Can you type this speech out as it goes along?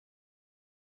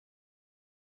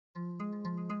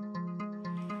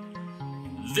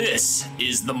This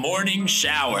is the Morning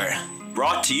Shower.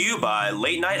 Brought to you by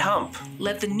Late Night Hump.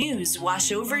 Let the news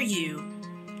wash over you.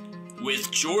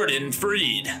 With Jordan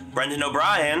Freed, Brendan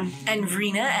O'Brien, and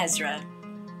Reena Ezra.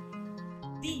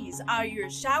 These are your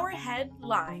ShowerHead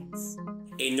Lines.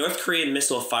 A North Korean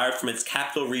missile fired from its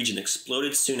capital region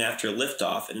exploded soon after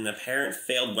liftoff in an apparent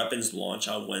failed weapons launch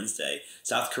on Wednesday,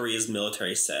 South Korea's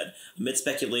military said, amid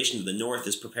speculation that the North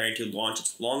is preparing to launch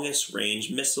its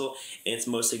longest-range missile and its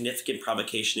most significant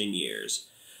provocation in years.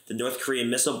 The North Korean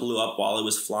missile blew up while it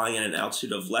was flying at an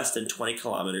altitude of less than 20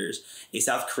 kilometers, a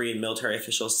South Korean military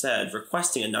official said,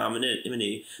 requesting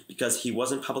anonymity because he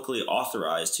wasn't publicly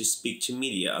authorized to speak to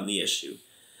media on the issue.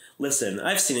 Listen,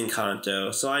 I've seen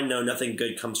Encanto, so I know nothing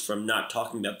good comes from not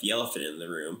talking about the elephant in the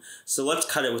room. So let's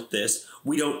cut it with this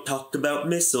 "we don't talk about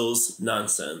missiles"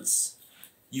 nonsense.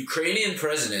 Ukrainian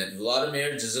President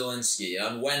Volodymyr Zelensky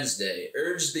on Wednesday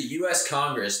urged the U.S.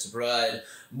 Congress to provide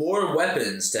more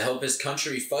weapons to help his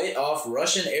country fight off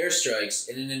Russian airstrikes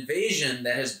in an invasion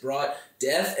that has brought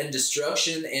death and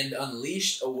destruction and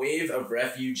unleashed a wave of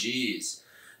refugees.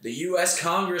 The U.S.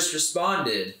 Congress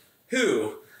responded,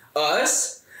 "Who?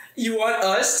 Us? You want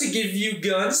us to give you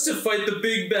guns to fight the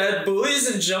big bad bullies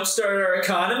and jumpstart our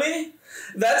economy?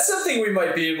 That's something we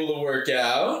might be able to work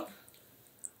out."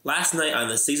 Last night on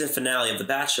the season finale of The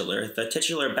Bachelor, the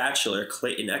titular bachelor,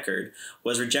 Clayton Echard,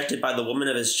 was rejected by the woman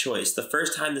of his choice, the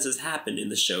first time this has happened in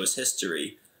the show's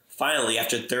history. Finally,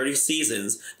 after 30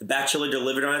 seasons, The Bachelor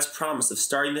delivered on its promise of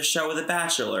starting the show with a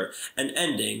bachelor and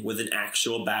ending with an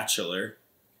actual bachelor.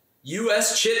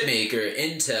 U.S. chipmaker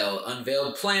Intel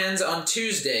unveiled plans on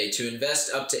Tuesday to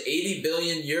invest up to €80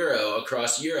 billion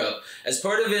across Europe as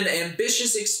part of an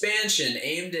ambitious expansion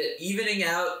aimed at evening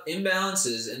out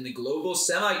imbalances in the global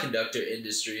semiconductor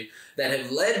industry that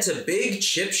have led to big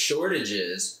chip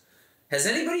shortages. Has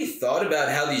anybody thought about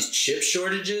how these chip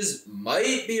shortages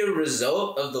might be a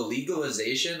result of the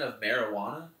legalization of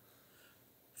marijuana?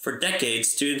 For decades,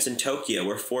 students in Tokyo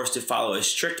were forced to follow a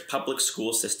strict public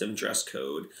school system dress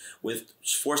code, which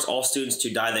forced all students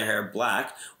to dye their hair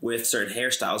black, with certain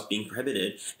hairstyles being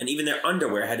prohibited, and even their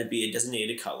underwear had to be a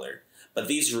designated color. But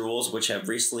these rules, which have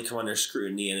recently come under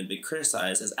scrutiny and have been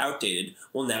criticized as outdated,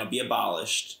 will now be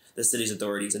abolished, the city's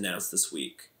authorities announced this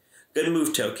week. Good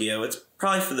move, Tokyo. It's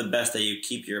probably for the best that you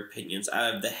keep your opinions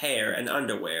out of the hair and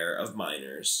underwear of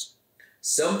minors.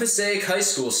 Some Passaic High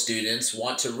School students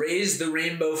want to raise the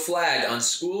rainbow flag on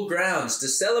school grounds to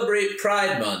celebrate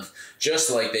Pride Month,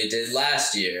 just like they did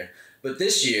last year. But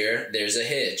this year, there's a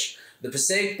hitch. The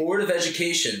Passaic Board of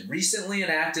Education recently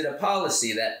enacted a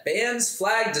policy that bans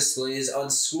flag displays on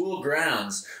school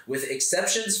grounds, with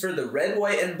exceptions for the red,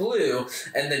 white, and blue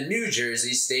and the New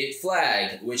Jersey state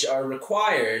flag, which are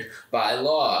required by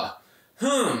law.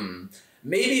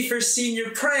 Maybe for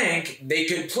senior prank, they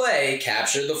could play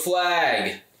Capture the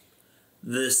Flag.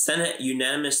 The Senate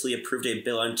unanimously approved a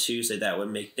bill on Tuesday that would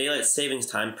make daylight savings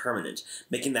time permanent,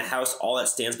 making the House all that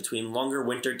stands between longer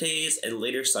winter days and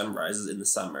later sunrises in the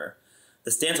summer.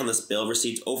 The stance on this bill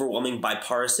received overwhelming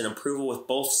bipartisan approval, with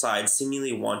both sides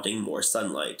seemingly wanting more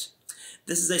sunlight.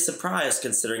 This is a surprise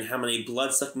considering how many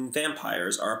blood-sucking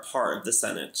vampires are a part of the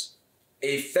Senate.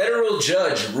 A federal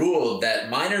judge ruled that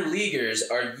minor leaguers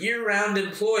are year-round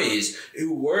employees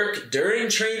who work during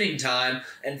training time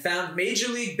and found Major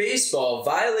League Baseball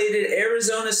violated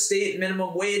Arizona state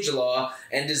minimum wage law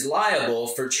and is liable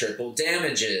for triple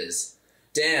damages.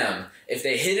 Damn, if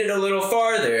they hit it a little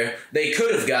farther, they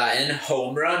could have gotten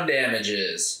home run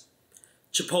damages.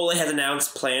 Chipotle has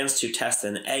announced plans to test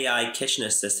an AI kitchen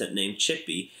assistant named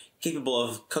Chippy, capable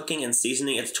of cooking and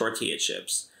seasoning its tortilla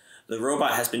chips. The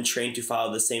robot has been trained to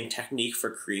follow the same technique for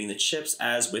creating the chips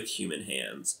as with human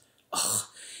hands. Ugh,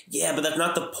 yeah, but that's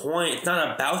not the point. It's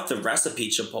not about the recipe,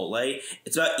 Chipotle.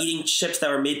 It's about eating chips that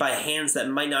were made by hands that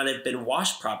might not have been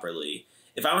washed properly.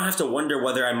 If I don't have to wonder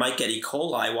whether I might get E.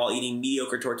 coli while eating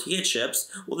mediocre tortilla chips,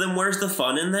 well then where's the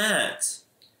fun in that?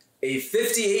 A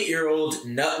 58-year-old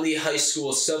Nutley High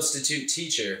School substitute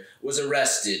teacher was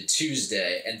arrested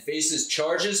Tuesday and faces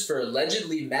charges for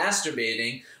allegedly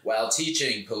masturbating while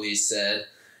teaching, police said.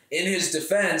 In his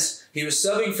defense, he was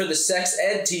subbing for the sex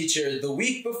ed teacher the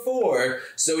week before,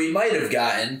 so he might have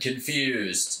gotten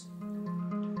confused.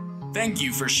 Thank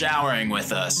you for showering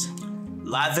with us.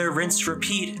 Lather, rinse,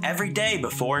 repeat every day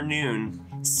before noon.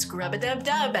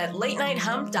 Scrub-a-dub-dub at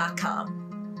latenighthump.com.